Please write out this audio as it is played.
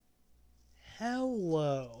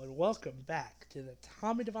Hello, and welcome back to the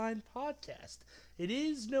Tommy Divine podcast. It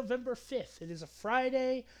is November 5th. It is a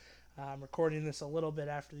Friday. I'm recording this a little bit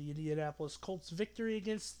after the Indianapolis Colts victory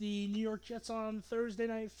against the New York Jets on Thursday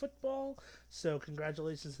Night Football. So,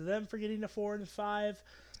 congratulations to them for getting to 4 and 5.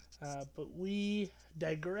 But we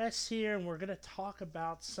digress here, and we're going to talk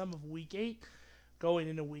about some of Week 8 going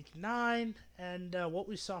into Week 9 and what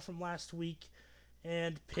we saw from last week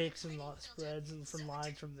and picks and spreads and from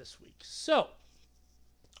lines from this week. So,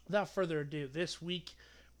 without further ado, this week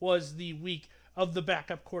was the week of the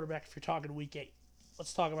backup quarterback if you're talking Week 8.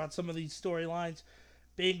 Let's talk about some of these storylines.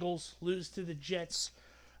 Bengals lose to the Jets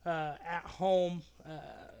at home.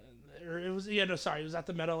 It was at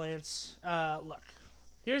the Meadowlands. Look,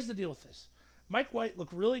 here's the deal with this. Mike White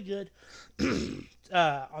looked really good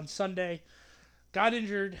on Sunday. Got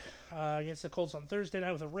injured against the Colts on Thursday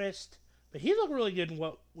night with a wrist. But he looked really good in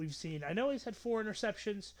what we've seen. I know he's had 4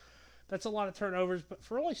 interceptions. That's a lot of turnovers. But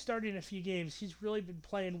for only starting a few games, he's really been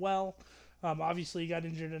playing well. Obviously, he got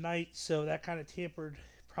injured tonight, so that kind of tampered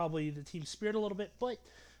probably the team's spirit a little bit. But,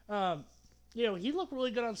 he looked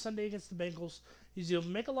really good on Sunday against the Bengals. He's able to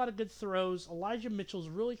make a lot of good throws. Elijah Mitchell's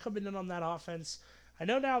really coming in on that offense. I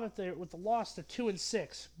know now that they're with the loss, they're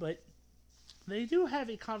 2-6, but they do have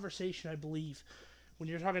a conversation, I believe, when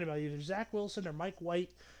you're talking about either Zach Wilson or Mike White.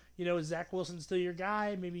 Is Zach Wilson still your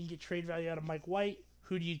guy? Maybe you can get trade value out of Mike White.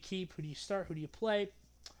 Who do you keep? Who do you start? Who do you play?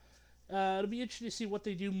 It'll be interesting to see what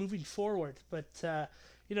they do moving forward. But,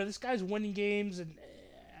 this guy's winning games, and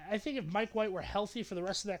I think if Mike White were healthy for the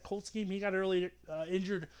rest of that Colts game, he got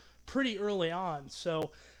injured pretty early on.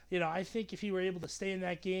 So, I think if he were able to stay in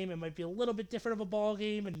that game, it might be a little bit different of a ball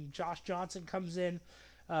game, and Josh Johnson comes in.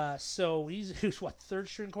 So he's third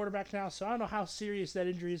string quarterback now. So I don't know how serious that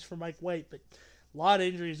injury is for Mike White, but a lot of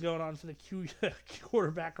injuries going on for the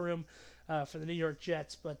quarterback room for the New York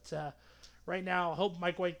Jets. But right now, I hope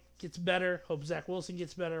Mike White gets better. Hope Zach Wilson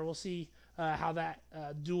gets better. We'll see how that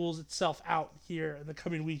duels itself out here in the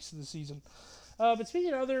coming weeks of the season. But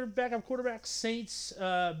speaking of other backup quarterbacks, Saints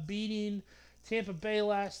beating Tampa Bay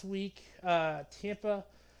last week. Tampa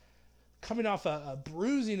coming off a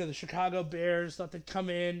bruising of the Chicago Bears. Thought they'd come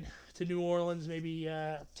in to New Orleans, maybe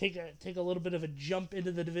take a little bit of a jump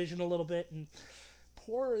into the division a little bit. And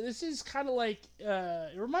this is kind of like,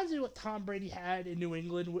 it reminds me of what Tom Brady had in New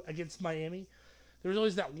England against Miami. There was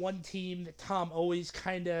always that one team that Tom always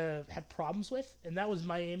kind of had problems with, and that was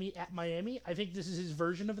Miami at Miami. I think this is his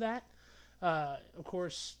version of that. Of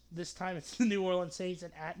course, this time it's the New Orleans Saints,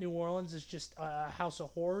 and at New Orleans is just a house of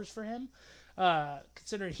horrors for him,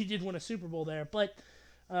 considering he did win a Super Bowl there. But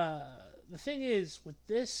the thing is, with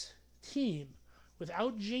this team,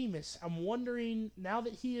 without Jameis, I'm wondering, now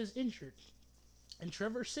that he is injured, and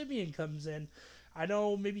Trevor Siemian comes in, I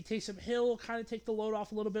know maybe Taysom Hill will kind of take the load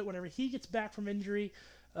off a little bit whenever he gets back from injury.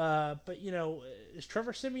 But, is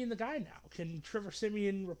Trevor Siemian the guy now? Can Trevor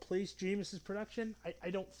Siemian replace Jameis' production?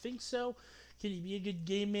 I don't think so. Can he be a good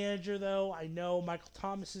game manager, though? I know Michael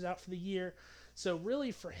Thomas is out for the year. So,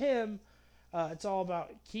 really, for him, it's all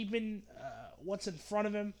about keeping what's in front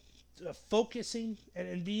of him, focusing,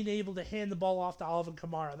 and being able to hand the ball off to Alvin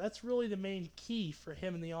Kamara. That's really the main key for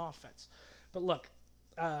him in the offense. But look,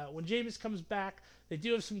 when Jameis comes back, they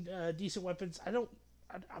do have some decent weapons.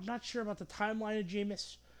 I'm not sure about the timeline of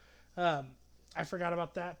Jameis. I forgot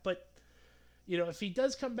about that. But, if he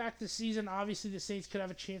does come back this season, obviously the Saints could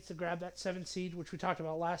have a chance to grab that 7 seed, which we talked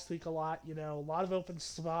about last week a lot. A lot of open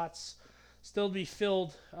spots still to be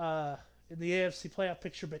filled in the AFC playoff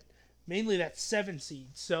picture, but mainly that 7 seed.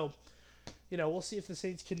 So, we'll see if the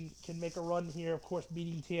Saints can make a run here, of course,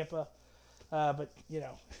 beating Tampa. But,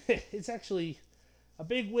 it's actually a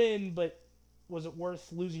big win, but was it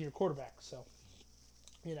worth losing your quarterback? So,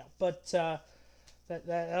 but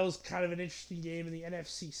that was kind of an interesting game in the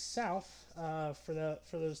NFC South for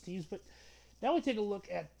those teams. But now we take a look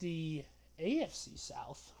at the AFC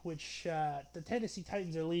South, which the Tennessee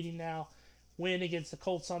Titans are leading now. Win against the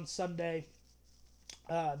Colts on Sunday.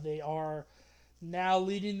 They are now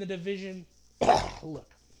leading the division. Look,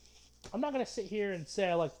 I'm not going to sit here and say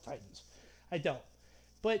I like the Titans. I don't.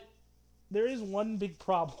 But there is one big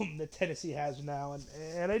problem that Tennessee has now,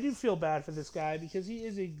 and I do feel bad for this guy because he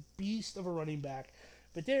is a beast of a running back.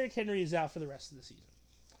 But Derrick Henry is out for the rest of the season.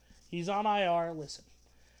 He's on IR. Listen,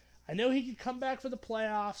 I know he could come back for the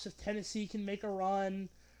playoffs if Tennessee can make a run.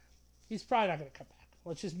 He's probably not going to come back.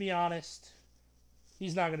 Let's just be honest.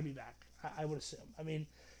 He's not going to be back, I would assume. I mean,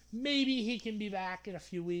 maybe he can be back in a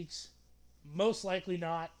few weeks. Most likely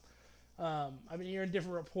not. I've been hearing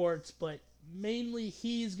different reports, but mainly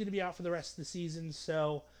he's going to be out for the rest of the season.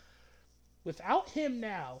 So without him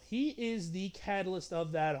now, he is the catalyst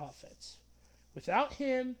of that offense. Without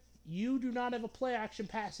him, you do not have a play-action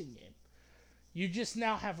passing game. You just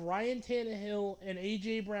now have Ryan Tannehill and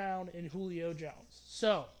A.J. Brown and Julio Jones.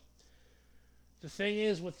 So, the thing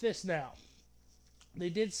is with this now, they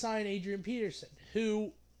did sign Adrian Peterson,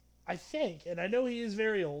 who I think, and I know he is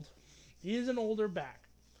very old, he is an older back.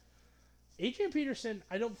 Adrian Peterson,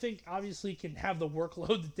 I don't think, obviously, can have the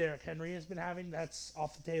workload that Derrick Henry has been having. That's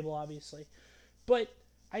off the table, obviously. But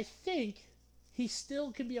I think he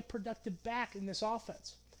still can be a productive back in this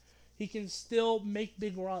offense. He can still make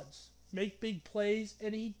big runs, make big plays,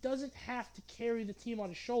 and he doesn't have to carry the team on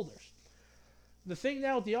his shoulders. The thing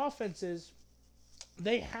now with the offense is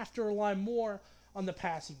they have to rely more on the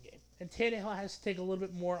passing game, and Tannehill has to take a little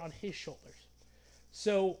bit more on his shoulders.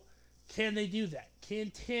 So, can they do that? Can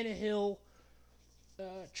Tannehill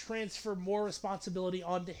transfer more responsibility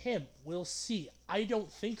onto him? We'll see. I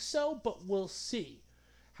don't think so, but we'll see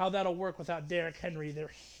how that'll work without Derrick Henry, their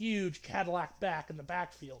huge Cadillac back in the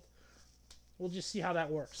backfield. We'll just see how that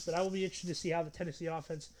works. But I will be interested to see how the Tennessee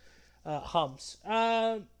offense hums.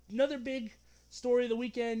 Another big story of the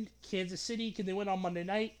weekend, Kansas City. Can they win on Monday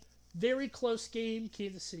night? Very close game.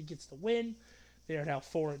 Kansas City gets the win. They are now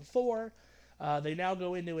 4-4. They now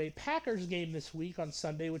go into a Packers game this week on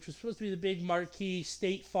Sunday, which was supposed to be the big marquee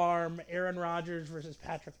State Farm, Aaron Rodgers versus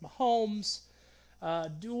Patrick Mahomes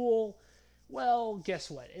duel. Well,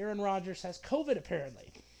 guess what? Aaron Rodgers has COVID,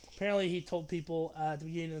 apparently. Apparently, he told people at the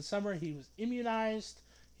beginning of the summer he was immunized,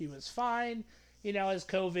 he was fine. He now has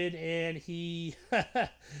COVID, and he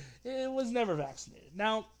was never vaccinated.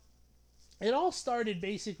 Now, it all started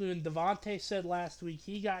basically when Devontae said last week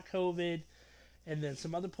he got COVID, and then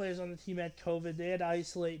some other players on the team had COVID. They had to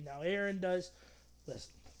isolate. Now Aaron does.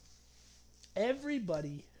 Listen,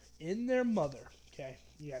 everybody in their mother, okay?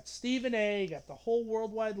 You got Stephen A., you got the whole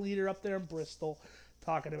worldwide leader up there in Bristol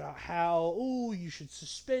talking about how, you should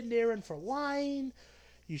suspend Aaron for lying.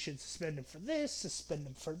 You should suspend him for this, suspend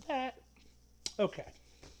him for that. Okay.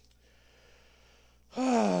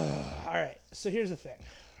 All right. So here's the thing.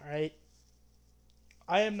 All right.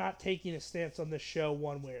 I am not taking a stance on this show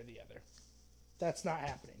one way or the other. That's not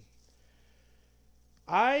happening.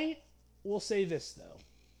 I will say this, though.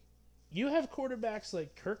 You have quarterbacks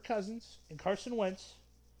like Kirk Cousins and Carson Wentz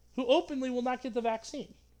who openly will not get the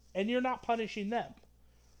vaccine, and you're not punishing them.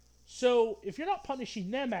 So if you're not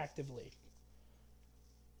punishing them actively,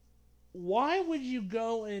 why would you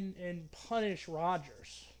go and punish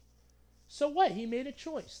Rodgers? So what? He made a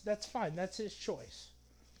choice. That's fine. That's his choice.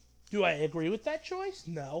 Do I agree with that choice?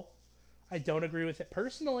 No. I don't agree with it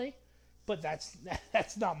personally, but that's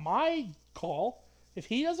not my call. If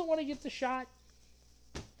he doesn't want to get the shot,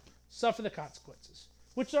 suffer the consequences,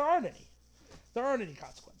 which there aren't any. There aren't any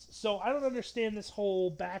consequences. So I don't understand this whole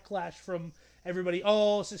backlash from everybody.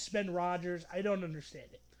 Oh, suspend Rodgers. I don't understand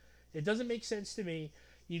it. It doesn't make sense to me.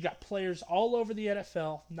 You got players all over the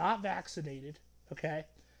NFL not vaccinated, okay?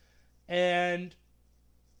 And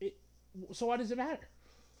so why does it matter?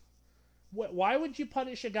 Why would you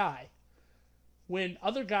punish a guy when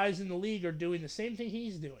other guys in the league are doing the same thing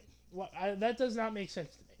he's doing? That does not make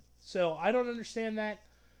sense to me. So I don't understand that.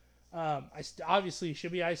 Obviously, he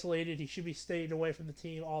should be isolated. He should be staying away from the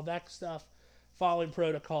team, all that stuff, following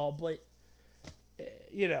protocol. But,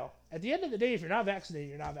 at the end of the day, if you're not vaccinated,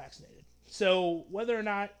 you're not vaccinated. So whether or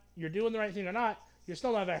not you're doing the right thing or not, you're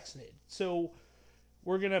still not vaccinated. So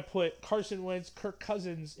we're going to put Carson Wentz, Kirk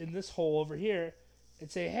Cousins in this hole over here and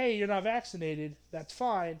say, hey, you're not vaccinated. That's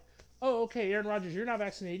fine. Oh, okay, Aaron Rodgers, you're not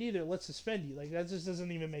vaccinated either. Let's suspend you. Like, that just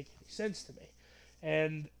doesn't even make any sense to me.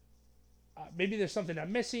 And maybe there's something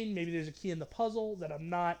I'm missing. Maybe there's a key in the puzzle that I'm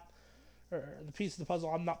not, or the piece of the puzzle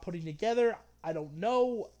I'm not putting together. I don't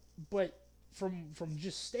know. But from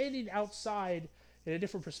just standing outside in a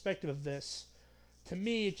different perspective of this, to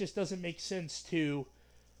me, it just doesn't make sense to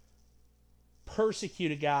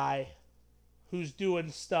persecute a guy who's doing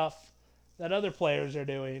stuff that other players are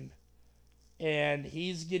doing, and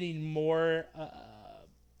he's getting more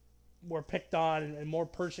picked on and more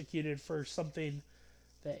persecuted for something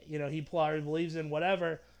that he probably believes in,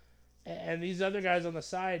 whatever. And these other guys on the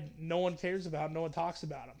side, no one cares about, no one talks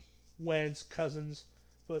about him. Wentz, Cousins,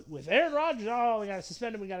 but with Aaron Rodgers, we gotta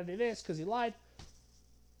suspend him, we gotta do this because he lied.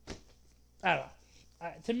 I don't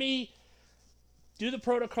know. To me, do the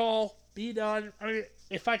protocol, be done. I mean,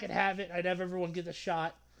 if I could have it, I'd have everyone get the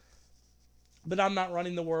shot. But I'm not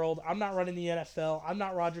running the world. I'm not running the NFL. I'm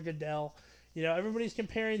not Roger Goodell. Everybody's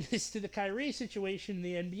comparing this to the Kyrie situation in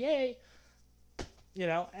the NBA.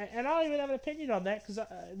 And I don't even have an opinion on that because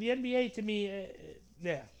the NBA, to me,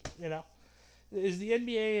 Is the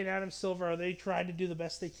NBA and Adam Silver, are they trying to do the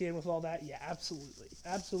best they can with all that? Yeah, absolutely.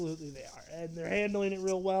 Absolutely they are. And they're handling it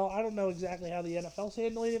real well. I don't know exactly how the NFL's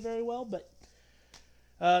handling it very well, but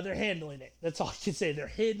they're handling it. That's all I can say. They're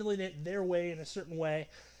handling it their way in a certain way.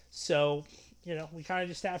 So, we kind of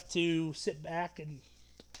just have to sit back and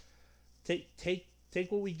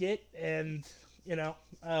take what we get. And,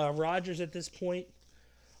 Rodgers at this point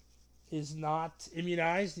is not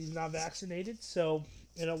immunized. He's not vaccinated. So,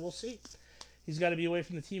 we'll see. He's got to be away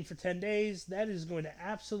from the team for 10 days. That is going to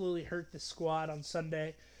absolutely hurt the squad on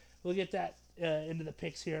Sunday. We'll get that into the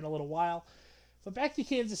picks here in a little while. But back to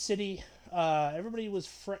Kansas City. Everybody was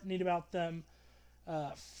fretting about them.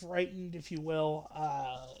 Frightened, if you will.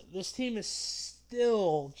 This team is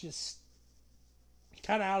still just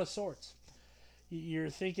kind of out of sorts.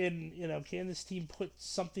 You're thinking, can this team put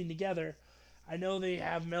something together? I know they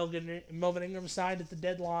have Melvin Ingram signed at the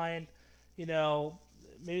deadline.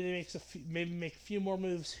 Maybe they make a few more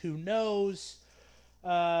moves. Who knows?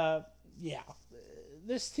 Yeah,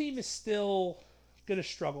 this team is still gonna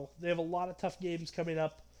struggle. They have a lot of tough games coming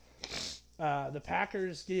up. The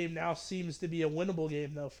Packers game now seems to be a winnable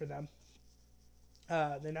game though for them.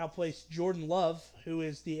 They now place Jordan Love, who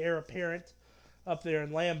is the heir apparent, up there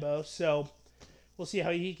in Lambeau. So we'll see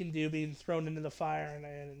how he can do being thrown into the fire,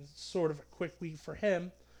 and sort of a quick week for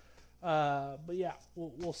him. But yeah,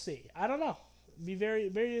 we'll see. I don't know. Be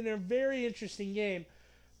very interesting game.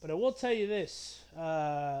 But I will tell you this.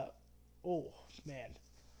 Oh man.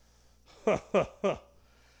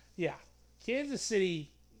 Yeah, Kansas City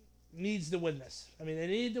needs to win this. I mean, they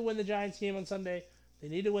need to win the Giants game on Sunday. They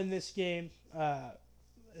need to win this game.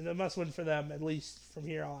 And a must win for them, at least from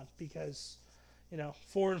here on, because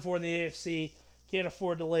 4-4 in the AFC, can't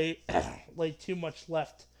afford to lay too much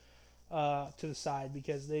left to the side,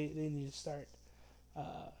 because they need to start.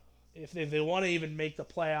 If they want to even make the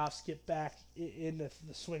playoffs, get back into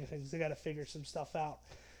the swing of things, they got to figure some stuff out.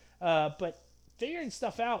 But figuring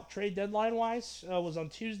stuff out, trade deadline wise, was on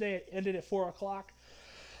Tuesday. It ended at 4:00.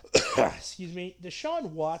 Excuse me.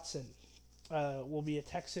 Deshaun Watson will be a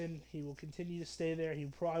Texan. He will continue to stay there. He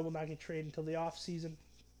probably will not get traded until the offseason.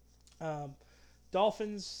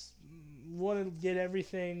 Dolphins want to get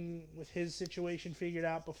everything with his situation figured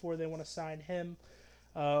out before they want to sign him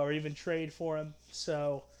or even trade for him.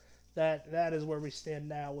 So that is where we stand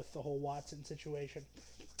now with the whole Watson situation.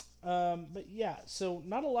 But yeah, so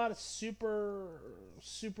not a lot of super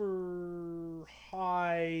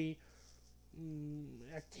high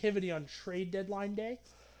activity on trade deadline day.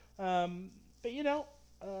 But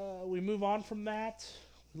we move on from that.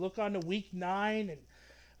 We look on to week 9,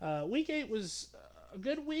 and week 8 was a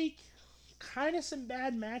good week. Kind of some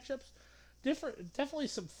bad matchups. Definitely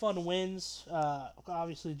some fun wins.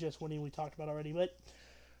 Obviously, just winning we talked about already. But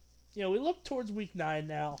we look towards week 9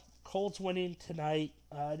 now. Colts winning tonight.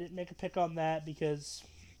 I didn't make a pick on that because,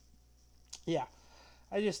 yeah,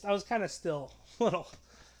 I was kind of still a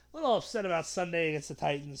little upset about Sunday against the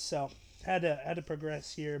Titans. So had to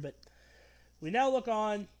progress here. But we now look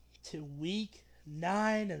on to week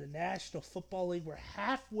 9 of the National Football League. We're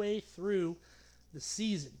halfway through the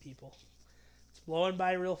season, people. It's blowing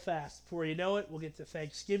by real fast. Before you know it, we'll get to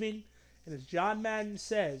Thanksgiving. And as John Madden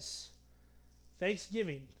says,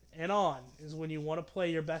 Thanksgiving and on is when you want to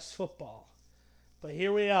play your best football. But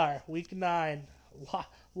here we are, week 9. A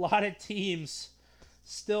lot of teams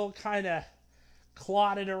still kind of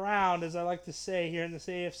clotted around, as I like to say, here in this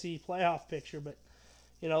AFC playoff picture. But,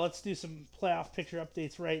 let's do some playoff picture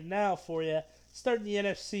updates right now for you. Starting the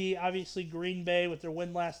NFC, obviously Green Bay with their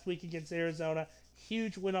win last week against Arizona.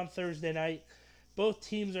 Huge win on Thursday night. Both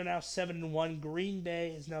teams are now 7-1. Green Bay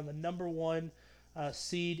is now the number 1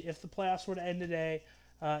 seed if the playoffs were to end today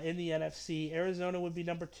in the NFC. Arizona would be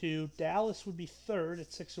number 2. Dallas would be 3rd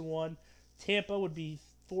at 6-1. Tampa would be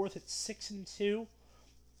 4th at 6-2.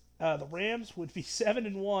 The Rams would be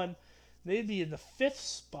 7-1. They'd be in the 5th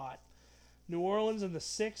spot. New Orleans in the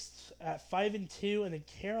 6th at 5-2, and then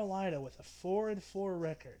Carolina with a 4-4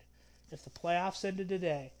 record, if the playoffs ended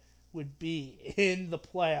today, would be in the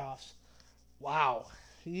playoffs. Wow,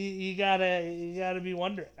 you gotta be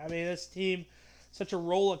wondering. I mean, this team, such a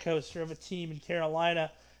roller coaster of a team in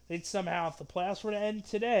Carolina. They'd somehow, if the playoffs were to end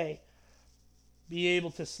today, be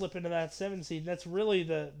able to slip into that 7 seed. And that's really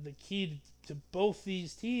the key to both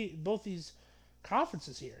these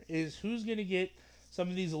conferences here, is who's going to get some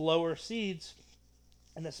of these lower seeds,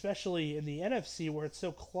 and especially in the NFC where it's so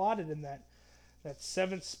clotted in that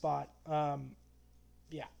 7th spot.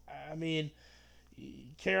 Yeah, I mean,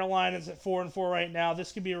 Carolina's at 4-4 right now.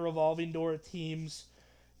 This could be a revolving door of teams.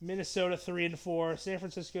 Minnesota 3-4, San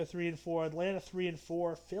Francisco 3-4, Atlanta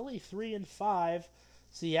 3-4, Philly 3-5,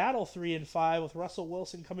 Seattle 3-5 with Russell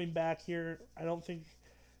Wilson coming back here. I don't think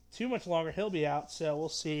too much longer he'll be out, so we'll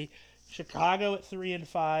see. Chicago at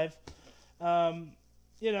 3-5. Um,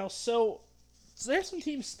 so there's some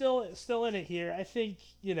teams still in it here. I think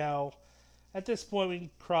at this point we can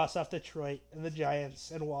cross off Detroit and the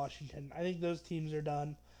Giants and Washington. I think those teams are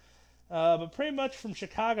done. But pretty much from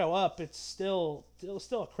Chicago up, it's still a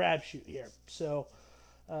crapshoot here. So,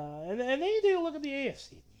 and then you take a look at the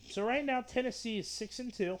AFC. So right now Tennessee is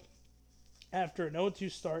 6-2 after an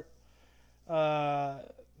 0-2 start.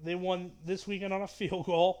 They won this weekend on a field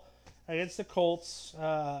goal against the Colts.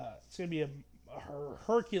 It's going to be a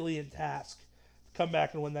Herculean task to come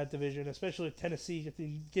back and win that division, especially with Tennessee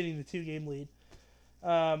getting the 2-game lead.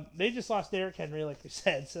 They just lost Derrick Henry, like we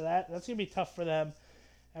said, so that's going to be tough for them.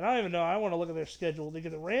 And I don't even know. I want to look at their schedule. They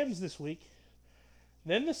get the Rams this week,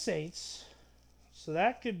 then the Saints, so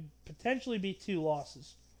that could potentially be 2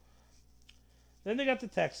 losses. Then they got the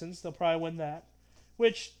Texans. They'll probably win that,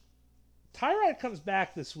 which Tyrod comes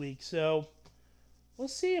back this week, so we'll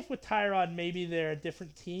see if with Tyrod maybe they're a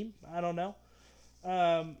different team. I don't know.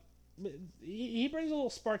 He brings a little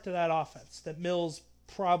spark to that offense that Mills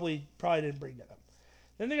probably didn't bring to them.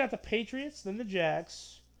 Then they got the Patriots, then the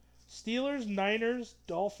Jags, Steelers, Niners,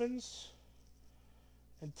 Dolphins,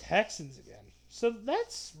 and Texans again. So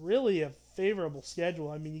that's really a favorable schedule.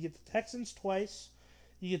 I mean, you get the Texans twice,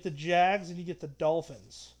 you get the Jags, and you get the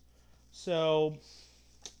Dolphins. So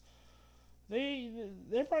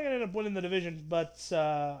they're probably going to end up winning the division. But,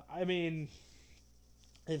 I mean,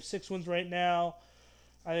 they have 6 wins right now.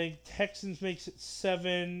 I think Texans makes it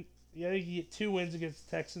 7. Yeah, I think you get 2 wins against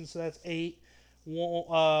the Texans, so that's 8.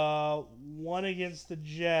 One against the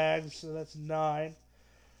Jags, so that's 9.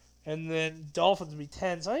 And then Dolphins would be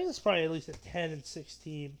 10. So I think it's probably at least a 10-6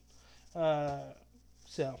 team.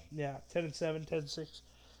 So, yeah, 10-7, 10-6.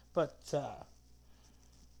 But,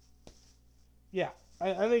 yeah,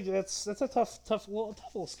 I think that's a tough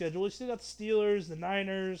little schedule. We still got the Steelers, the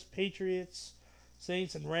Niners, Patriots,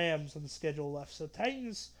 Saints, and Rams on the schedule left. So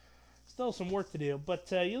Titans still some work to do.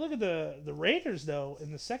 But you look at the Raiders, though,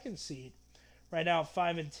 in the 2nd seed. Right now,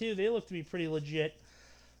 5-2, they look to be pretty legit.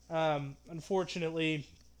 Unfortunately,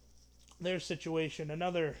 their situation,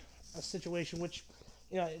 a situation which,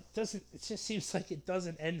 it just seems like it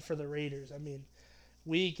doesn't end for the Raiders. I mean,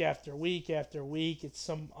 week after week after week, it's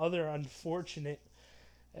some other unfortunate.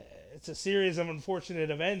 It's a series of unfortunate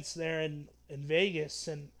events there in Vegas,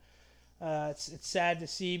 and it's sad to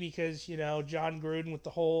see because John Gruden with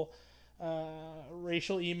the whole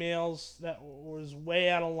racial emails that was way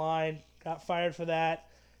out of line. Got fired for that.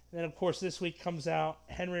 And then, of course, this week comes out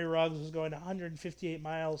Henry Ruggs was going 158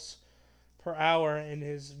 miles per hour in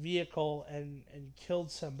his vehicle and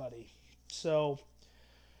killed somebody. So,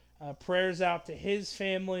 prayers out to his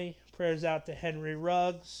family. Prayers out to Henry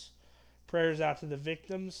Ruggs. Prayers out to the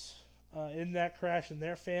victims in that crash and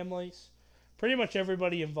their families. Pretty much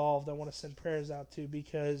everybody involved I want to send prayers out to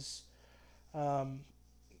because,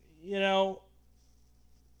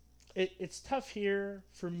 it's tough here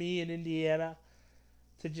for me in Indiana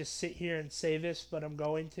to just sit here and say this, but I'm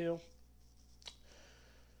going to.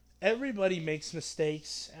 Everybody makes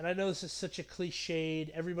mistakes, and I know this is such a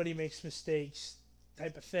cliched, everybody makes mistakes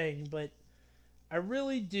type of thing, but I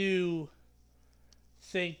really do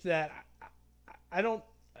think that I don't,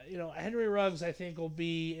 Henry Ruggs, I think, will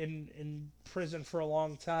be in prison for a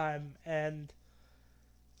long time, and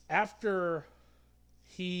after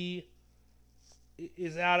he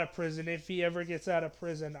is out of prison, if he ever gets out of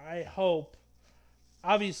prison, I hope,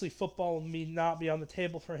 obviously football will not be on the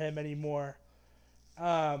table for him anymore,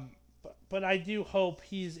 but I do hope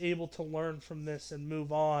he's able to learn from this and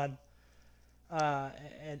move on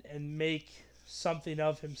and make something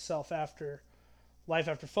of himself after life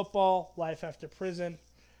after football, life after prison.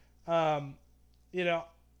 I'm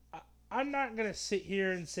not going to sit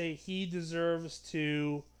here and say he deserves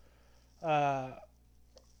to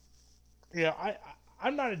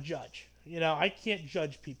I'm not a judge. I can't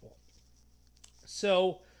judge people.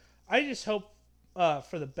 So I just hope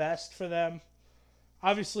for the best for them.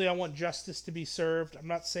 Obviously, I want justice to be served. I'm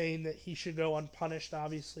not saying that he should go unpunished,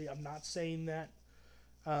 obviously. I'm not saying that.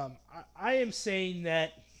 I am saying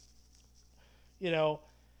that,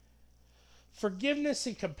 forgiveness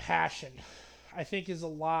and compassion, I think, is a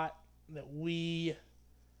lot that we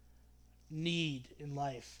need in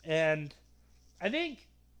life. And I think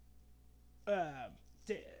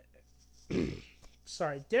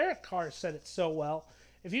Derek Carr said it so well.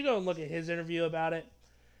 If you go and look at his interview about it,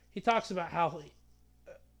 he talks about how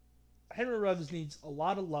Henry Ruggs needs a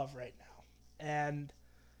lot of love right now. And,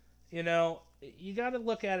 you got to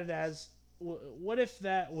look at it as, what if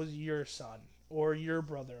that was your son? or your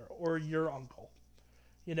brother or your uncle?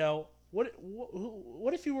 You know, what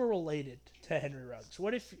if you were related to Henry Ruggs?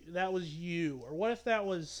 What if that was you, or what if that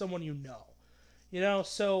was someone you know? You know,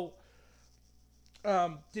 so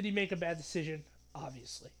did he make a bad decision?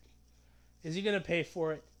 Obviously. Is he going to pay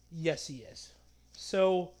for it? Yes, he is.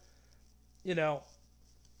 So, you know,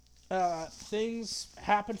 things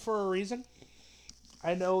happen for a reason.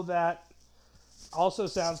 I know that also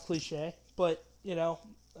sounds cliche, but,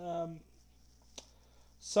 um,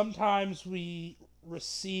 sometimes we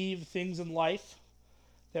receive things in life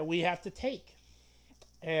that we have to take.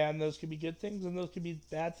 And those can be good things and those can be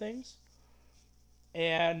bad things.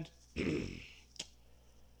 And, you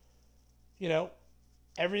know,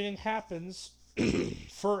 everything happens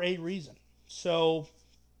for a reason. So,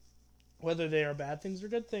 whether they are bad things or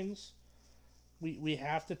good things, we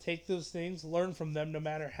have to take those things, learn from them, no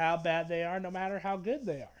matter how bad they are, no matter how good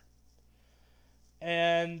they are.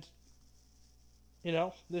 And,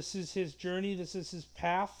 this is his journey, this is his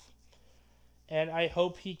path, and I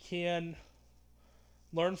hope he can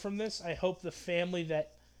learn from this. I hope the family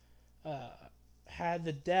that uh, had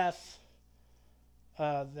the death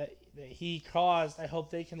that he caused, I hope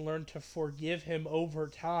they can learn to forgive him over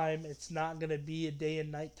time. It's not going to be a day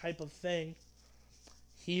and night type of thing.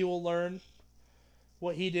 He will learn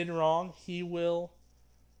what he did wrong. He will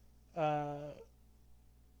uh,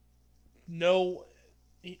 know.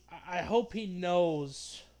 I hope he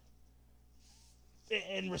knows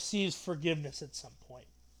and receives forgiveness at some point.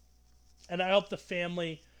 And I hope the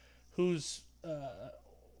family, who's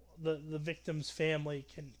the victim's family,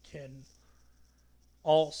 can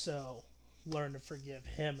also learn to forgive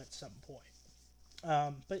him at some point.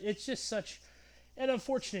 But it's just such an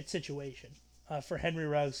unfortunate situation for Henry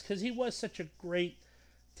Ruggs, because he was such a great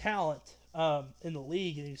talent in the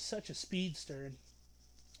league, and he was such a speedster, and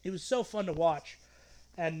he was so fun to watch.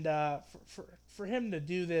 And for him to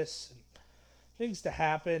do this, and things to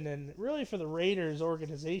happen, and really for the Raiders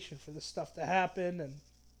organization for this stuff to happen, and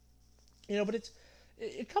but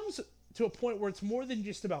it comes to a point where it's more than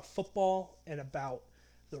just about football and about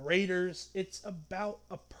the Raiders. It's about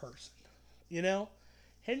a person. You know,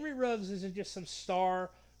 Henry Ruggs isn't just some star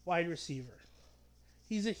wide receiver.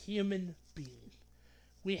 He's a human being.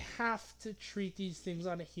 We have to treat these things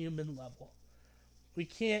on a human level. We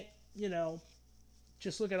can't,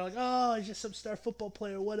 just look at it like, oh, he's just some star football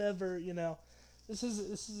player, whatever. This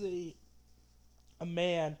is a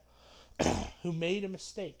man who made a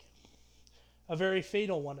mistake, a very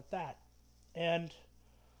fatal one at that, and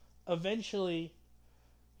eventually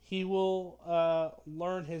he will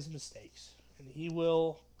learn his mistakes, and he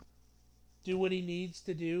will do what he needs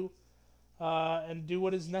to do, and do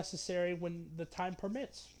what is necessary when the time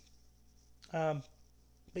permits. But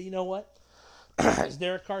you know what? As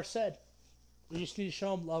Derek Carr said, we just need to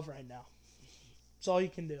show him love right now. It's all you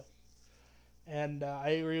can do. And I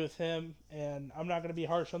agree with him, and I'm not going to be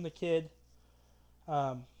harsh on the kid.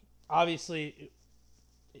 Um, Obviously,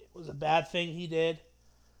 it was a bad thing he did.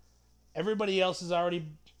 Everybody else is already,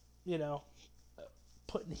 you know,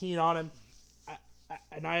 putting heat on him,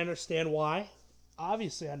 and I understand why.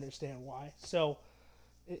 Obviously, I understand why. So,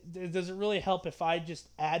 does it really help if I just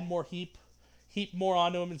add more heap more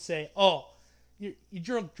onto him and say, "Oh, you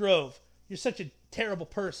drunk drove. You're such a terrible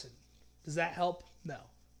person." Does that help? No.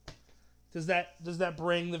 Does that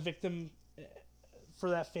bring the victim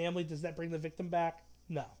for that family? Does that bring the victim back?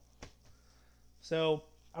 No. So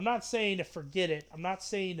I'm not saying to forget it. I'm not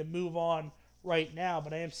saying to move on right now,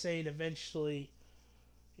 but I am saying eventually,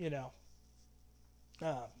 you know,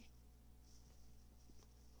 uh,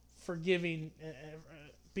 forgiving,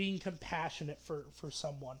 being compassionate for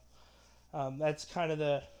someone. That's kind of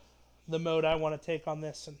the mode I want to take on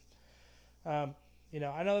this, and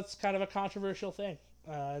I know it's kind of a controversial thing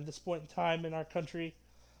at this point in time in our country.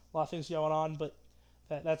 A lot of things going on, but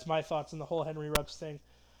that's my thoughts on the whole Henry Ruggs thing.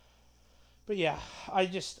 But yeah,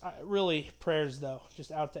 really prayers though,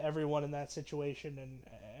 just out to everyone in that situation,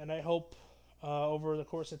 and I hope over the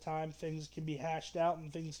course of time things can be hashed out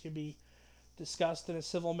and things can be discussed in a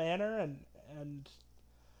civil manner, and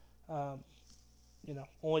um,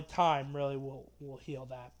 only time really will heal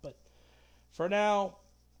that. But for now,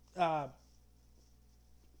 uh,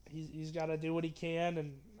 he's got to do what he can,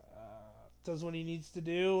 and does what he needs to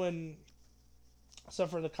do, and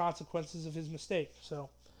suffer the consequences of his mistake. So,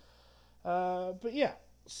 but yeah,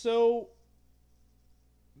 so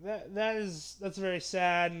that's very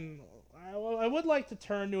sad, and I would like to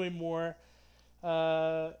turn to a more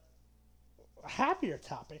happier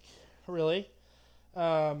topic, really.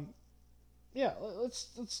 Um, yeah,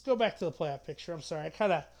 let's go back to the playoff picture. I'm sorry, I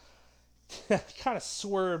kind of kind of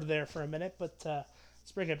swerved there for a minute, but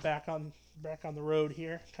let's bring it back on back on the road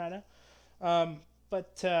here, kind of.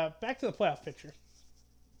 But back to the playoff picture.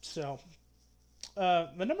 So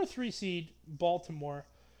the number 3 seed Baltimore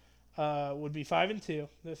would be 5-2.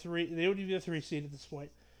 They would be the 3 seed at this point.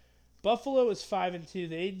 Buffalo is 5-2.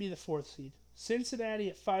 They'd be the 4th seed. Cincinnati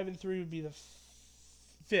at 5-3 would be the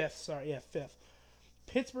 5th. Sorry, yeah, 5th.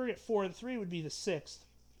 Pittsburgh at 4-3 would be the 6th,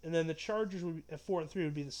 and then the Chargers at 4-3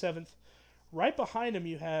 would be the 7th. Right behind them,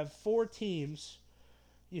 you have 4 teams.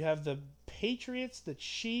 You have the Patriots, the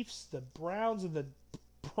Chiefs, the Browns, and the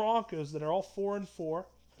Broncos that are all 4-4.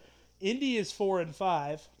 Indy is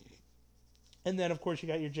 4-5, and then of course you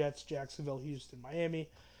got your Jets, Jacksonville, Houston, Miami.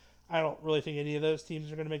 I don't really think any of those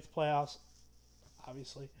teams are going to make the playoffs,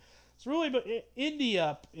 obviously. It's really, but Indy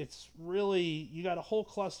up, it's really, you got a whole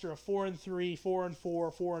cluster of 4-3, 4-4,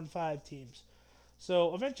 4-5 teams.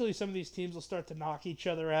 So eventually some of these teams will start to knock each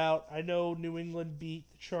other out. I know New England beat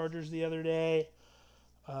the Chargers the other day.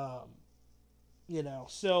 So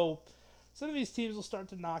some of these teams will start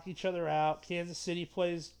to knock each other out. Kansas City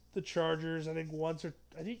plays the Chargers, I think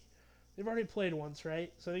they've already played once,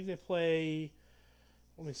 right? So I think they play,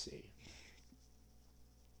 let me see.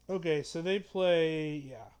 Okay, so they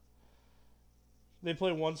play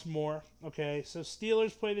once more. Okay, so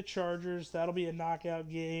Steelers play the Chargers. That'll be a knockout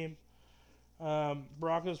game.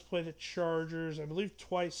 Broncos play the Chargers, I believe,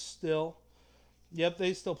 twice still. Yep,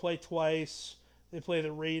 they still play twice. They play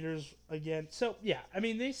the Raiders again. So, yeah, I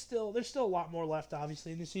mean, there's still a lot more left,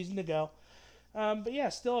 obviously, in the season to go. But, yeah,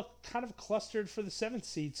 still kind of clustered for the 7th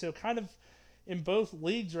seed. So, kind of in both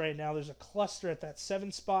leagues right now, there's a cluster at that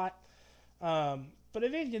 7th spot. But I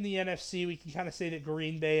think in the NFC, we can kind of say that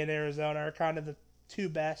Green Bay and Arizona are kind of the 2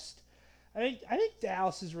 best. I think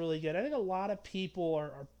Dallas is really good. I think a lot of people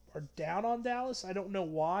are down on Dallas. I don't know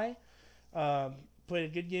why. Played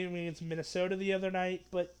a good game against Minnesota the other night,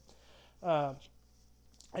 but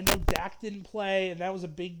I know Dak didn't play, and that was a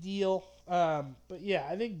big deal. But yeah,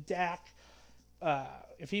 I think Dak,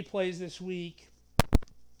 if he plays this week,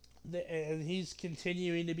 and he's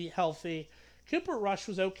continuing to be healthy, Cooper Rush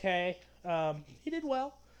was okay. He did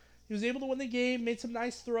well. He was able to win the game, made some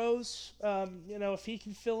nice throws. If he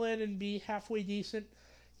can fill in and be halfway decent,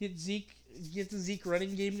 get the Zeke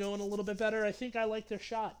running game going a little bit better, I think I like their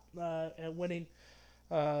shot at winning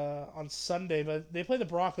on Sunday. But they play the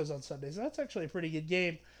Broncos on Sunday, so that's actually a pretty good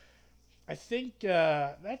game. I think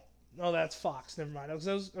that's Fox. Never mind. I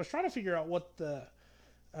was trying to figure out what the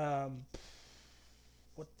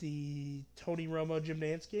Tony Romo Jim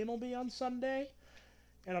Nantz game will be on Sunday,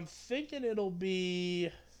 and I'm thinking it'll be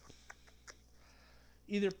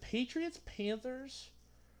either Patriots Panthers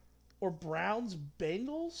or Browns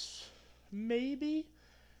Bengals, maybe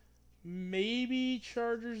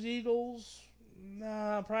Chargers Eagles.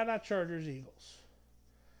 Nah, probably not Chargers Eagles.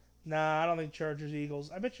 Nah, I don't think Chargers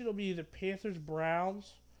Eagles. I bet you it'll be either Panthers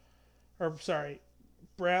Browns,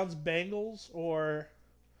 Browns Bengals, or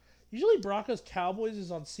usually Broncos Cowboys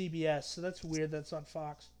is on CBS, so that's weird that's on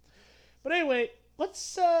Fox. But anyway,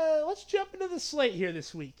 let's jump into the slate here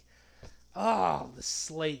this week. Oh, the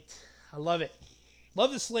slate. I love it.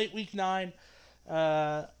 Love the slate week 9.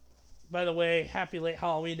 By the way, happy late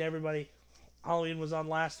Halloween to everybody. Halloween was on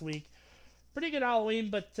last week. Pretty good Halloween,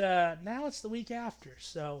 but now it's the week after.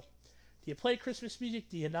 So, do you play Christmas music?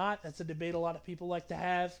 Do you not? That's a debate a lot of people like to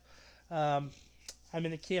have. I'm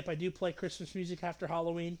in the camp. I do play Christmas music after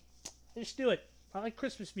Halloween. I just do it. I like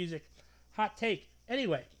Christmas music. Hot take.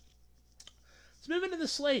 Anyway, let's move into the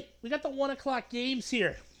slate. We got the 1 o'clock games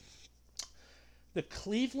here. The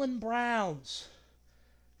Cleveland Browns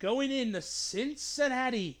going into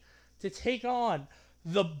Cincinnati to take on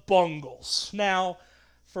the Bungles. Now,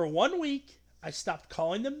 for 1 week, I stopped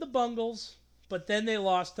calling them the Bungles, but then they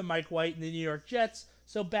lost to Mike White and the New York Jets,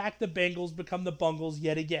 so back the Bengals become the Bungles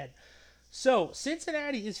yet again. So,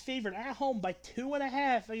 Cincinnati is favored at home by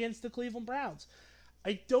 2.5 against the Cleveland Browns.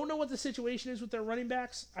 I don't know what the situation is with their running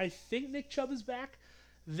backs. I think Nick Chubb is back.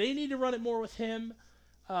 They need to run it more with him.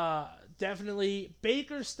 Definitely.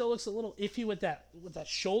 Baker still looks a little iffy with that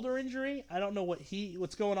shoulder injury. I don't know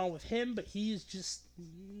what's going on with him, but he's just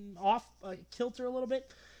off kilter a little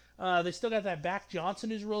bit. They still got that back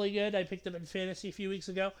Johnson who's really good. I picked him in fantasy a few weeks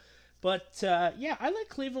ago. But, I like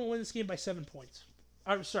Cleveland win this game by 7 points.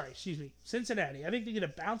 Cincinnati. I think they get a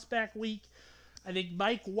bounce-back week. I think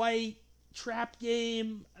Mike White, trap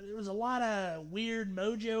game. There was a lot of weird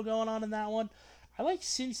mojo going on in that one. I like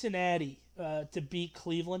Cincinnati to beat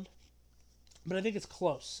Cleveland, but I think it's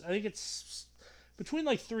close. I think it's between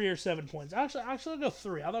like 3 or 7 points. Actually, I'll go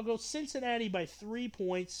 3. I'll go Cincinnati by 3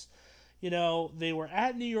 points. They were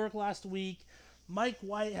at New York last week. Mike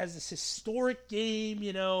White has this historic game,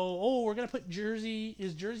 oh, we're going to put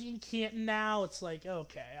is Jersey in Canton now? It's like,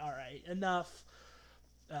 okay, all right, enough.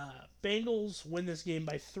 Bengals win this game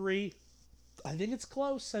by 3. I think it's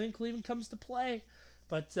close. I think Cleveland comes to play.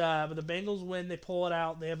 But the Bengals win. They pull it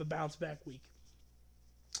out. They have a bounce-back week.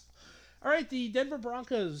 All right, the Denver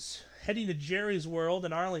Broncos heading to Jerry's World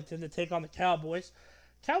in Arlington to take on the Cowboys.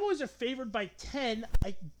 Cowboys are favored by 10.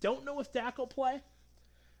 I don't know if Dak will play.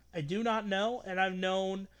 I do not know, and I've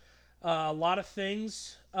known a lot of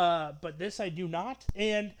things, but this I do not.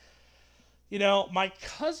 And, my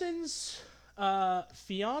cousin's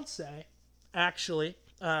fiance, actually,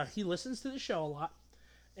 he listens to the show a lot,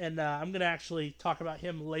 and I'm going to actually talk about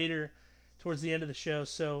him later towards the end of the show,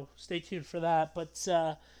 so stay tuned for that. But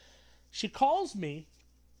she calls me,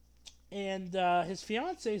 and his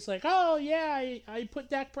fiance is like, oh, yeah, I put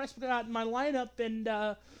Dak Prescott in my lineup,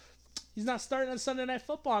 and he's not starting on Sunday Night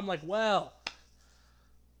Football. I'm like, well,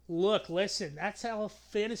 look, listen, that's how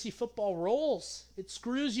fantasy football rolls. It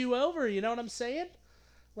screws you over, you know what I'm saying?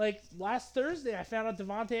 Like, last Thursday, I found out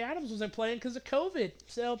Devontae Adams wasn't playing because of COVID,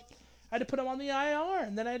 so I had to put him on the IR,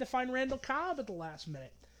 and then I had to find Randall Cobb at the last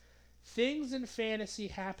minute. Things in fantasy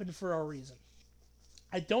happen for a reason.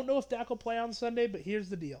 I don't know if Dak will play on Sunday, but here's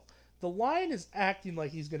the deal. The line is acting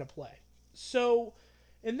like he's going to play. So,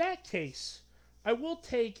 in that case, I will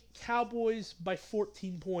take Cowboys by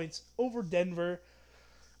 14 points over Denver.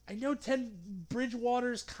 I know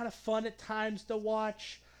Bridgewater is kind of fun at times to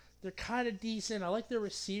watch. They're kind of decent. I like their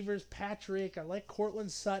receivers, Patrick. I like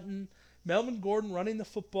Cortland Sutton. Melvin Gordon running the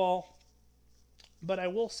football. But I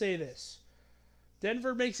will say this.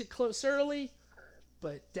 Denver makes it close early,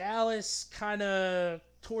 but Dallas kind of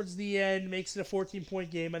towards the end makes it a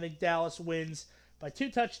 14-point game. I think Dallas wins by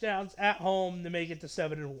 2 touchdowns at home to make it to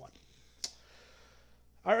 7-1.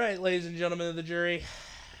 All right, ladies and gentlemen of the jury.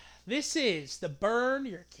 This is the Burn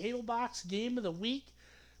Your Cable Box Game of the Week.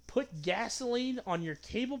 Put gasoline on your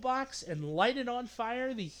cable box and light it on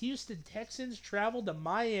fire. The Houston Texans travel to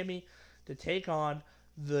Miami to take on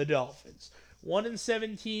the Dolphins.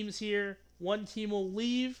 1-7 teams here. One team will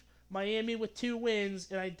leave Miami with 2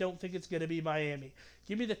 wins, and I don't think it's going to be Miami.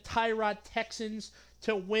 Give me the Tyrod Texans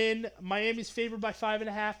to win. Miami's favored by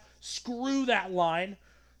 5.5. Screw that line.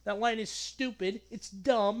 That line is stupid. It's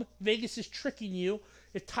dumb. Vegas is tricking you.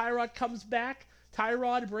 If Tyrod comes back,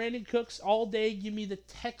 Brandon Cooks all day, give me the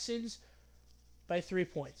Texans by 3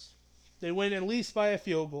 points. They win at least by a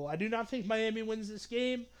field goal. I do not think Miami wins this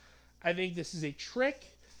game. I think this is a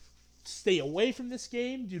trick. Stay away from this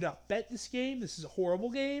game. Do not bet this game. This is a horrible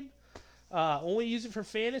game. Only use it for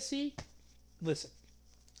fantasy. Listen,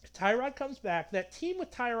 if Tyrod comes back, that team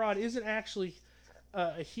with Tyrod isn't actually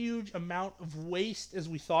a huge amount of waste as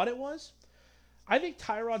we thought it was. I think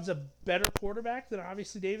Tyrod's a better quarterback than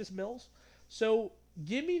obviously Davis Mills. So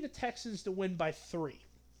give me the Texans to win by 3.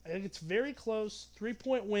 I think it's very close.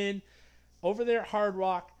 3-point win over there at Hard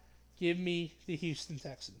Rock. Give me the Houston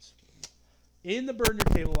Texans. In the Burn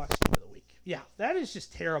Your Cable Box Game of the Week. Yeah, that is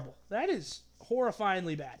just terrible. That is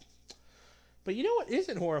horrifyingly bad. But you know what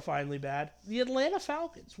isn't horrifyingly bad? The Atlanta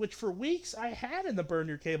Falcons, which for weeks I had in the Burn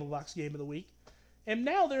Your Cable Box Game of the Week. And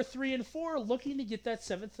now they're 3-4, looking to get that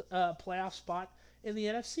 7th playoff spot in the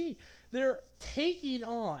NFC. They're taking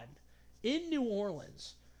on, in New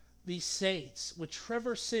Orleans, the Saints with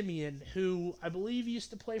Trevor Siemian, who I believe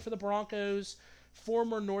used to play for the Broncos,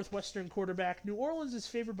 former Northwestern quarterback. New Orleans is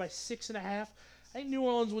favored by 6.5. I think New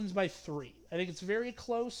Orleans wins by 3. I think it's very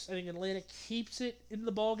close. I think Atlanta keeps it in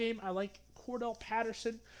the ballgame. I like Cordell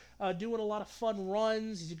Patterson doing a lot of fun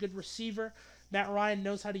runs. He's a good receiver. Matt Ryan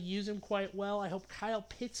knows how to use him quite well. I hope Kyle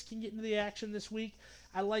Pitts can get into the action this week.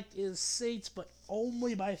 I like his Saints, but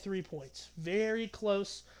only by 3 points. Very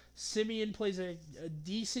close. Simeon plays a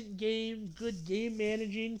decent game. Good game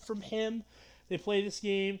managing from him. They play this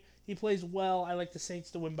game. He plays well. I like the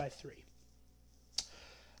Saints to win by 3.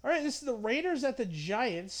 All right, this is the Raiders at the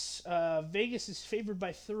Giants. Vegas is favored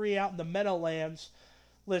by 3 out in the Meadowlands.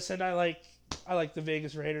 Listen, I like the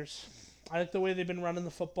Vegas Raiders. I like the way they've been running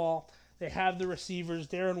the football. They have the receivers.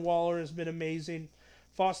 Darren Waller has been amazing.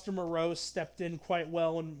 Foster Moreau stepped in quite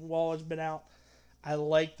well when Waller's been out. I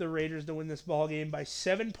like the Raiders to win this ball game by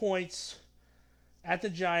 7 points at the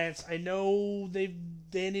Giants. I know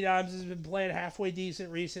Danny Dimes has been playing halfway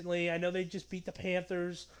decent recently. I know they just beat the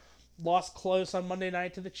Panthers, lost close on Monday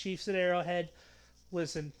night to the Chiefs at Arrowhead.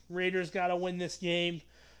 Listen, Raiders got to win this game.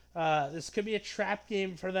 This could be a trap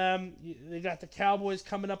game for them. They got the Cowboys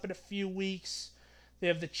coming up in a few weeks. They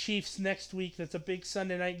have the Chiefs next week. That's a big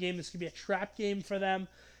Sunday night game. This could be a trap game for them.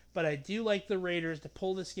 But I do like the Raiders to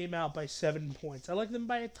pull this game out by 7 points. I like them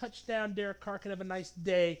by a touchdown. Derek Carr can have a nice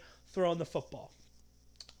day throwing the football.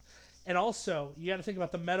 And also, you got to think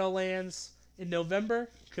about the Meadowlands in November.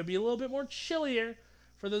 Could be a little bit more chillier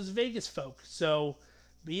for those Vegas folk. So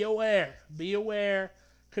be aware. Be aware.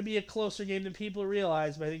 Could be a closer game than people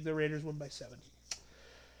realize, but I think the Raiders win by 7.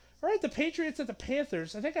 All right, the Patriots at the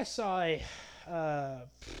Panthers. I think I saw a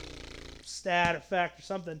stat or fact or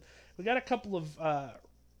something. We got a couple of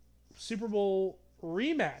Super Bowl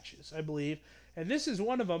rematches, I believe, and this is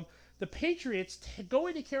one of them. The Patriots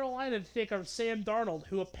going to Carolina to take on Sam Darnold,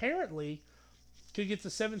 who apparently could get the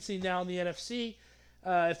 7th seed now in the NFC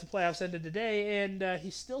if the playoffs ended today, and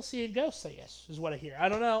he's still seeing ghosts, I guess, is what I hear. I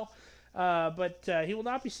don't know, but he will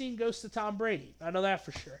not be seeing ghosts of Tom Brady. I know that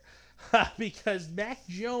for sure. Because Mac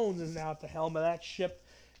Jones is now at the helm of that ship.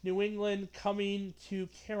 New England coming to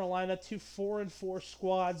Carolina, 2 4-4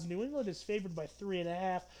 squads. New England is favored by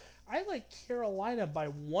 3.5. I like Carolina by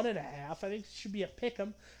 1.5. I think it should be a pick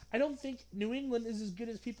 'em. I don't think New England is as good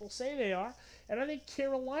as people say they are, and I think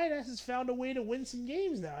Carolina has found a way to win some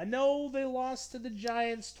games now. I know they lost to the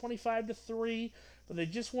Giants 25-3, but they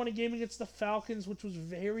just won a game against the Falcons, which was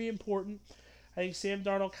very important. I think Sam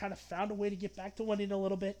Darnold kind of found a way to get back to winning a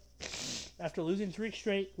little bit after losing 3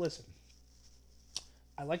 straight. Listen,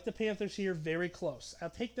 I like the Panthers here very close. I'll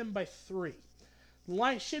take them by 3. The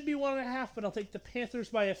line should be 1.5, but I'll take the Panthers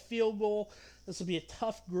by a field goal. This will be a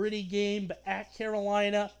tough, gritty game, but at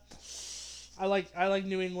Carolina, I like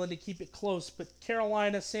New England to keep it close. But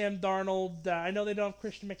Carolina, Sam Darnold, I know they don't have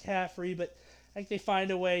Christian McCaffrey, but I think they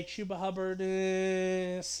find a way. Chuba Hubbard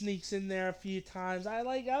sneaks in there a few times. I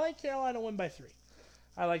like Carolina win by 3.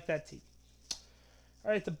 I like that team.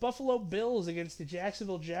 All right, the Buffalo Bills against the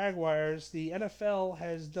Jacksonville Jaguars. The NFL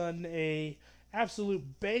has done a absolute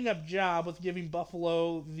bang-up job with giving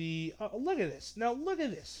Buffalo the... look at this. Now, look at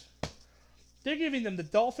this. They're giving them the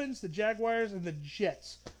Dolphins, the Jaguars, and the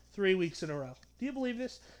Jets 3 weeks in a row. Do you believe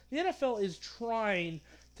this? The NFL is trying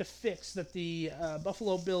to fix that the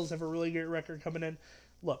Buffalo Bills have a really great record coming in.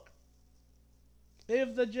 Look, they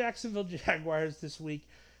have the Jacksonville Jaguars this week.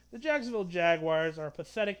 The Jacksonville Jaguars are a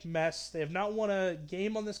pathetic mess. They have not won a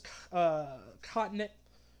game on this continent.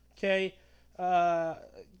 Okay?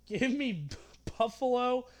 Give me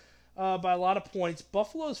Buffalo by a lot of points.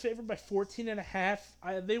 Buffalo is favored by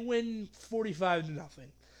 14.5. They win 45-0.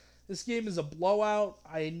 This game is a blowout.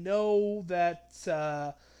 I know that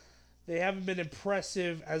they haven't been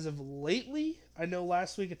impressive as of lately. I know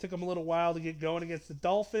last week it took them a little while to get going against the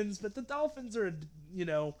Dolphins, but the Dolphins are,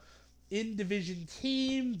 in-division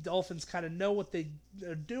team. Dolphins kind of know what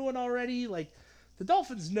they're doing already. Like, the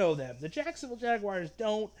Dolphins know them. The Jacksonville Jaguars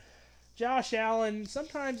don't. Josh Allen,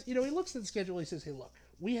 sometimes, he looks at the schedule, he says, hey, look,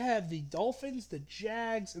 we have the Dolphins, the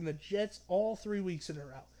Jags, and the Jets all 3 weeks in a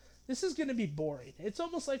row. This is going to be boring. It's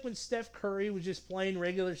almost like when Steph Curry was just playing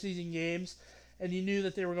regular season games, and you knew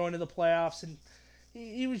that they were going to the playoffs, and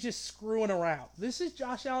he was just screwing around. This is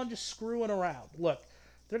Josh Allen just screwing around. Look,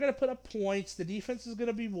 they're going to put up points. The defense is going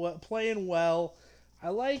to be playing well. I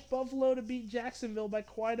like Buffalo to beat Jacksonville by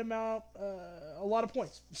quite a lot of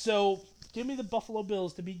points. So give me the Buffalo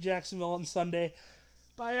Bills to beat Jacksonville on Sunday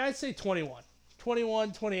by, I'd say, 21.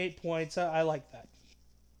 21, 28 points. I like that.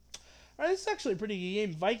 All right, this is actually a pretty good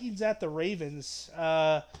game. Vikings at the Ravens.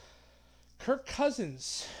 Kirk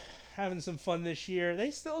Cousins having some fun this year. They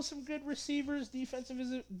still have some good receivers. Defense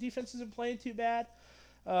isn't playing too bad.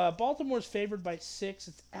 Baltimore's favored by 6.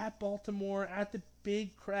 It's at Baltimore, at the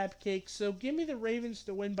Big Crab Cake. So give me the Ravens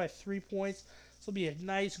to win by 3 points. This will be a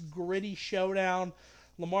nice, gritty showdown.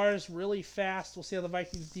 Lamar is really fast. We'll see how the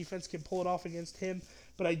Vikings defense can pull it off against him.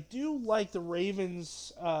 But I do like the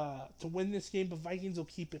Ravens to win this game, but Vikings will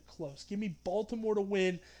keep it close. Give me Baltimore to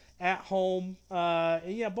win at home.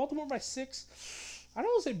 Baltimore by 6. I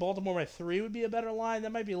don't want to say Baltimore by 3 would be a better line.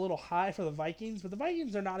 That might be a little high for the Vikings, but the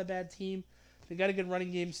Vikings are not a bad team. They got a good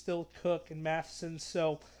running game still, Cook and Matheson.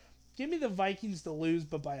 So give me the Vikings to lose,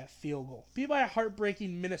 but by a field goal. Be by a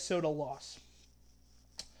heartbreaking Minnesota loss.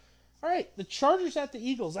 All right, the Chargers at the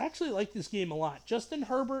Eagles. I actually like this game a lot. Justin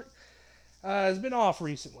Herbert has been off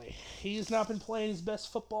recently. He's not been playing his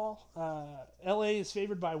best football. LA is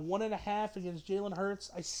favored by 1.5 against Jalen Hurts.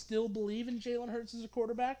 I still believe in Jalen Hurts as a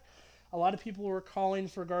quarterback. A lot of people were calling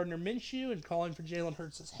for Gardner Minshew and calling for Jalen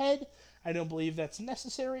Hurts' head. I don't believe that's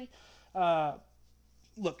necessary.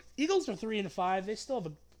 Look, Eagles are 3-5. They still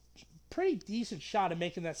have a pretty decent shot at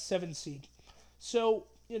making that 7 seed. So,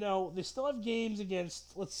 they still have games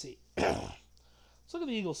against, let's see. Let's look at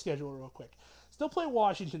the Eagles' schedule real quick. Still play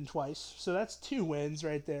Washington twice, so that's 2 wins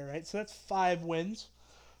right there, right? So that's 5 wins.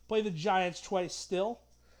 Play the Giants twice still.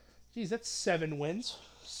 Geez, that's 7 wins.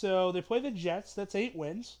 So they play the Jets, that's 8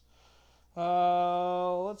 wins.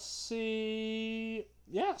 Let's see.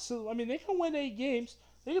 Yeah, so, they can win 8 games.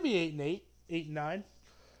 They could be 8-8, 8-9.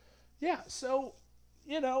 Yeah, so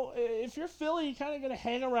if you're Philly, you're kind of going to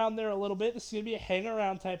hang around there a little bit. This is going to be a hang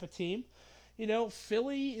around type of team.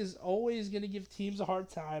 Philly is always going to give teams a hard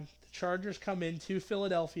time. The Chargers come into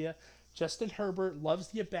Philadelphia. Justin Herbert loves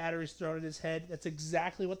to get batteries thrown at his head. That's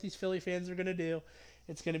exactly what these Philly fans are going to do.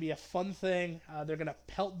 It's going to be a fun thing. They're going to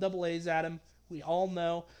pelt double A's at him. We all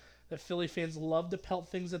know that Philly fans love to pelt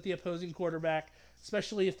things at the opposing quarterback,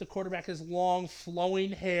 especially if the quarterback has long,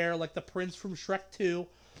 flowing hair like the prince from Shrek 2.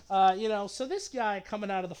 So this guy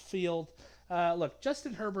coming out of the field, look,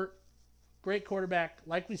 Justin Herbert, great quarterback.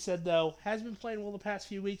 Like we said, though, has been playing well the past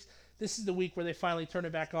few weeks. This is the week where they finally turn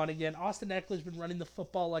it back on again. Austin Eckler's been running the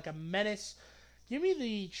football like a menace. Give me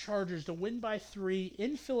the Chargers to win by 3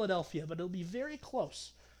 in Philadelphia, but it'll be very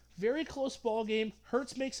close. Very close ball game.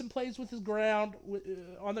 Hurts makes some plays with his ground,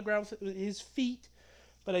 on the ground with his feet,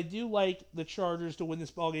 but I do like the Chargers to win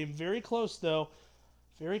this ball game. Very close, though.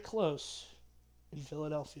 Very close in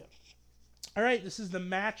Philadelphia. All right, this is the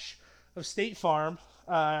match of State Farm.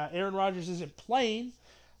 Aaron Rodgers isn't playing,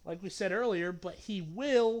 like we said earlier, but he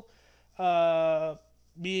will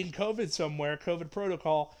be in COVID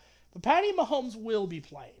protocol. But Patty Mahomes will be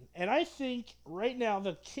playing. And I think right now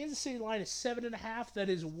the Kansas City line is 7.5. That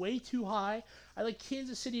is way too high. I like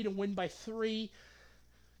Kansas City to win by 3.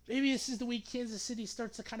 Maybe this is the week Kansas City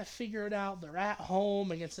starts to kind of figure it out. They're at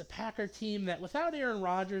home against a Packer team that without Aaron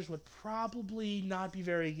Rodgers would probably not be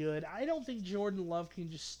very good. I don't think Jordan Love can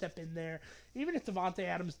just step in there. Even if Devontae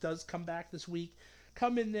Adams does come back this week,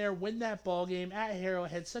 come in there, win that ball game at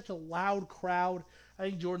Arrowhead. Such a loud crowd. I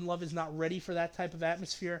think Jordan Love is not ready for that type of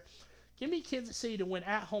atmosphere. Give me Kansas City to win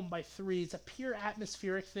at home by 3. It's a pure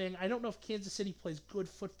atmospheric thing. I don't know if Kansas City plays good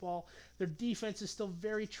football. Their defense is still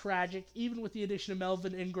very tragic, even with the addition of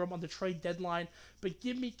Melvin Ingram on the trade deadline. But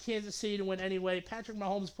give me Kansas City to win anyway. Patrick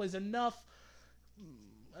Mahomes plays enough,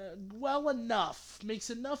 makes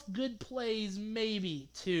enough good plays maybe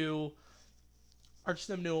to arch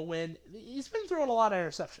them to a win. He's been throwing a lot of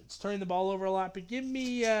interceptions, turning the ball over a lot. But give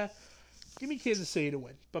me Kansas City to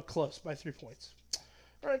win, but close by 3 points.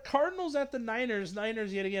 All right, Cardinals at the Niners.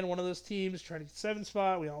 Niners, yet again, one of those teams trying to get 7th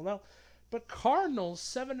spot, we all know. But Cardinals,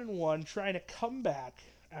 7-1, trying to come back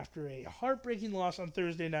after a heartbreaking loss on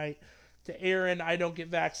Thursday night to Aaron, I don't get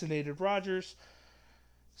vaccinated, Rodgers.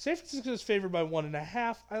 San Francisco is favored by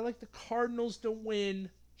 1.5. I like the Cardinals to win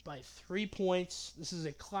by 3 points. This is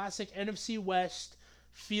a classic NFC West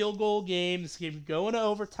field goal game. This game going to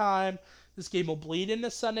overtime. This game will bleed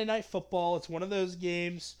into Sunday Night Football. It's one of those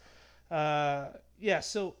games.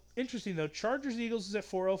 So interesting though. Chargers Eagles is at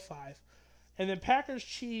 4:05, and then Packers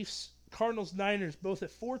Chiefs Cardinals Niners both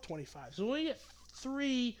at 4:25. So we only get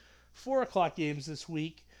 3 4:00 games this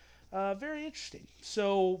week. Very interesting.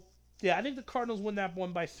 So yeah, I think the Cardinals win that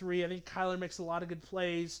one by 3. I think Kyler makes a lot of good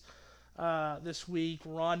plays this week.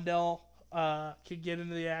 Rondell could get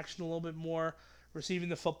into the action a little bit more, receiving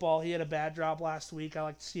the football. He had a bad drop last week. I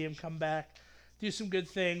like to see him come back, do some good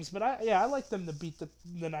things. But I like them to beat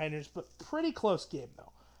the Niners, but pretty close game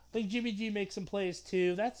though. I think Jimmy G makes some plays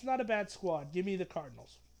too. That's not a bad squad. Give me the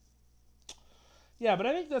Cardinals. Yeah, but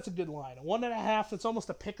I think that's a good line. 1.5. That's almost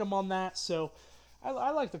a pick 'em on that. So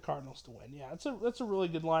I like the Cardinals to win. Yeah, that's a really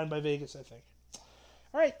good line by Vegas, I think.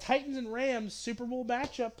 All right, Titans and Rams Super Bowl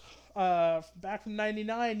matchup. Back from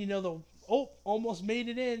 '99. Almost made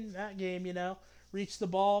it in that game. Reached the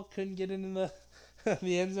ball, couldn't get into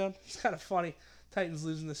the end zone. It's kind of funny. Titans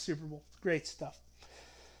losing the Super Bowl. Great stuff.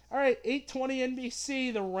 All right, 8:20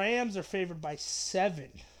 NBC. The Rams are favored by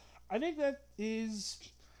 7. I think that is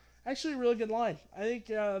actually a really good line. I think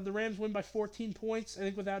the Rams win by 14 points. I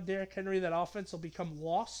think without Derrick Henry, that offense will become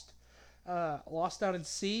lost. Lost out in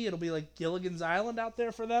sea. It'll be like Gilligan's Island out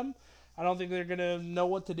there for them. I don't think they're going to know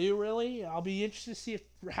what to do, really. I'll be interested to see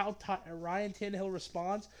how Ryan Tannehill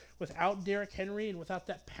responds without Derrick Henry and without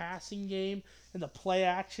that passing game and the play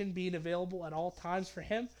action being available at all times for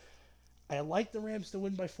him. I like the Rams to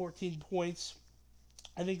win by 14 points.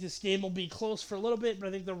 I think this game will be close for a little bit, but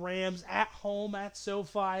I think the Rams at home at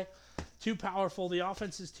SoFi, too powerful. The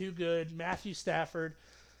offense is too good. Matthew Stafford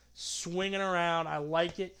swinging around. I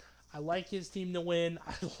like it. I like his team to win.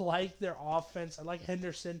 I like their offense. I like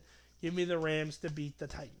Henderson. Give me the Rams to beat the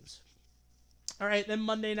Titans. All right, then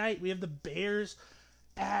Monday night, we have the Bears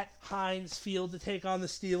at Heinz Field to take on the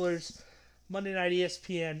Steelers. Monday night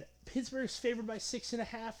ESPN. Pittsburgh's favored by 6.5.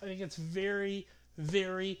 I think it's very,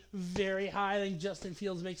 very, very high. I think Justin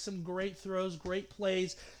Fields makes some great throws, great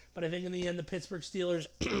plays. But I think in the end, the Pittsburgh Steelers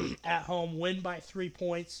at home win by 3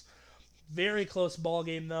 points. Very close ball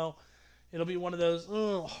game, though. It'll be one of those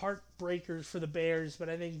heartbreakers for the Bears. But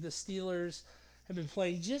I think the Steelers have been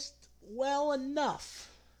playing just well enough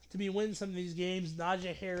to be winning some of these games.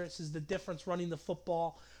 Najee Harris is the difference running the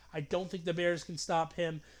football. I don't think the Bears can stop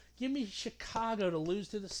him. Give me Chicago to lose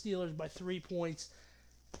to the Steelers by 3 points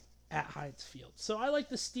at Heinz Field. So I like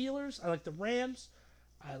the Steelers. I like the Rams.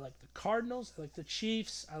 I like the Cardinals. I like the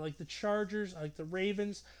Chiefs. I like the Chargers. I like the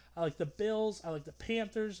Ravens. I like the Bills. I like the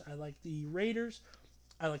Panthers. I like the Raiders.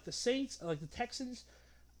 I like the Saints. I like the Texans.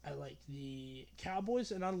 I like the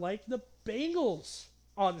Cowboys. And I like the Bengals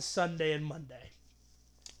on Sunday and Monday.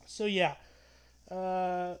 So, yeah.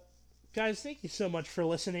 Guys, thank you so much for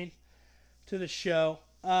listening to the show.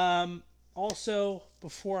 Also,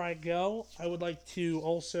 before I go, I would like to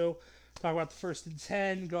also talk about the First and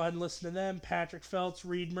 10. Go ahead and listen to them. Patrick Feltz,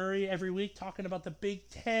 Reed Murray, every week talking about the Big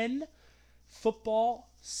Ten football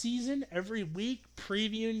season. Every week,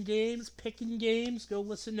 previewing games, picking games. Go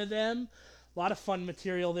listen to them. A lot of fun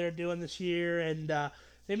material they're doing this year, and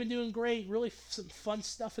they've been doing great. Really some fun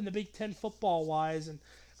stuff in the Big Ten football-wise, and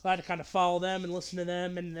glad to kind of follow them and listen to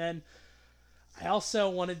them. And then I also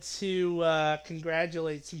wanted to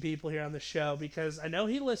congratulate some people here on the show because I know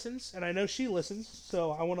he listens and I know she listens,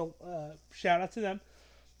 so I want to shout out to them.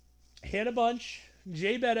 Hannah Bunch,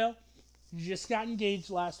 Jay Beto, just got engaged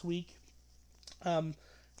last week.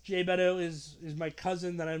 Jay Beto is my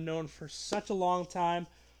cousin that I've known for such a long time,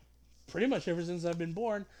 pretty much ever since I've been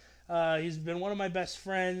born. He's been one of my best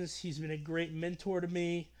friends. He's been a great mentor to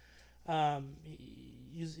me.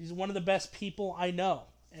 He's one of the best people I know.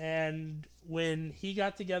 And when he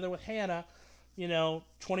got together with Hannah,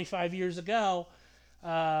 25 years ago,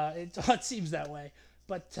 it seems that way.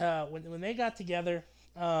 But when they got together,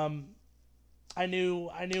 I knew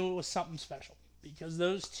it was something special because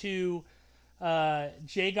those two,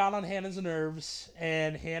 Jay got on Hannah's nerves,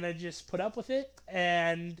 and Hannah just put up with it.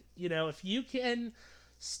 And if you can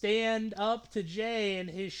stand up to Jay and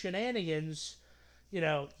his shenanigans,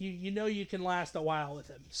 you can last a while with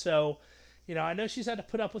him. So. I know she's had to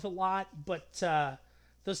put up with a lot, but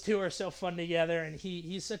those two are so fun together, and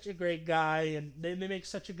he's such a great guy, and they make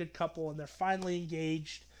such a good couple, and they're finally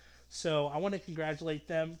engaged. So I want to congratulate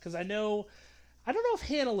them because I don't know if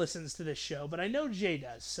Hannah listens to this show, but I know Jay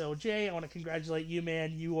does. So Jay, I want to congratulate you,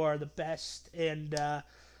 man. You are the best, and I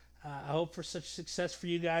hope for such success for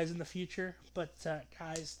you guys in the future. But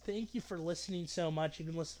guys, thank you for listening so much. You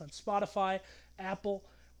can listen on Spotify, Apple,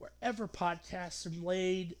 wherever podcasts are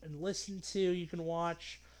laid and listened to. You can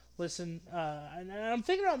watch, listen, and I'm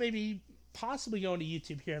thinking about maybe possibly going to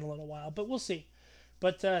YouTube here in a little while, but we'll see.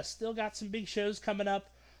 But still got some big shows coming up,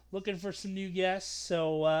 looking for some new guests.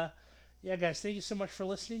 So, yeah, guys, thank you so much for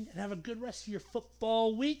listening, and have a good rest of your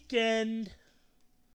football weekend.